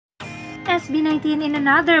SB19 in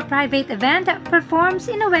another private event performs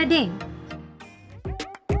in a wedding.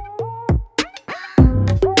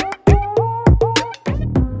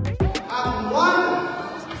 At one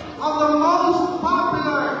of the most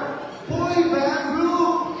popular boy band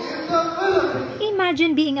group in the Philippines.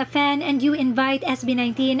 Imagine being a fan and you invite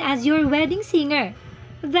SB19 as your wedding singer.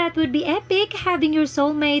 That would be epic, having your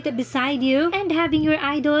soulmate beside you and having your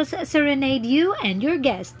idols serenade you and your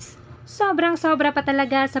guests. Sobrang-sobra pa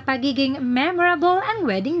talaga sa pagiging memorable ang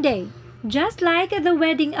wedding day. Just like the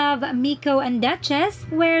wedding of Mikko and Ducchess,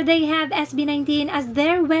 where they have SB19 as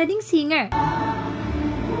their wedding singer.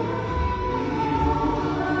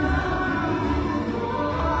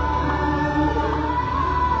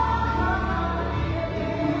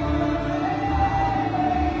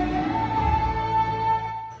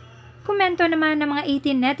 Komento naman ng mga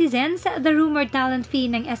 18 netizens, the rumored talent fee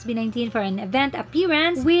ng SB19 for an event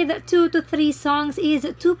appearance with 2 to 3 songs is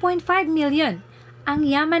 2.5 million. Ang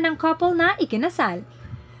yaman ng couple na ikinasal.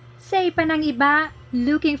 Say pa ng iba,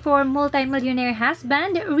 looking for multi-millionaire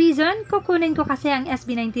husband, reason kukunin ko kasi ang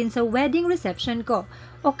SB19 sa wedding reception ko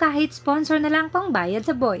o kahit sponsor na lang pang bayad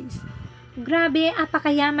sa boys. Grabe,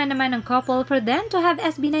 apakayaman naman ng couple for them to have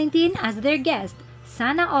SB19 as their guest.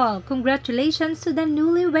 Sana all, congratulations to the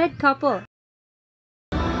newlywed couple.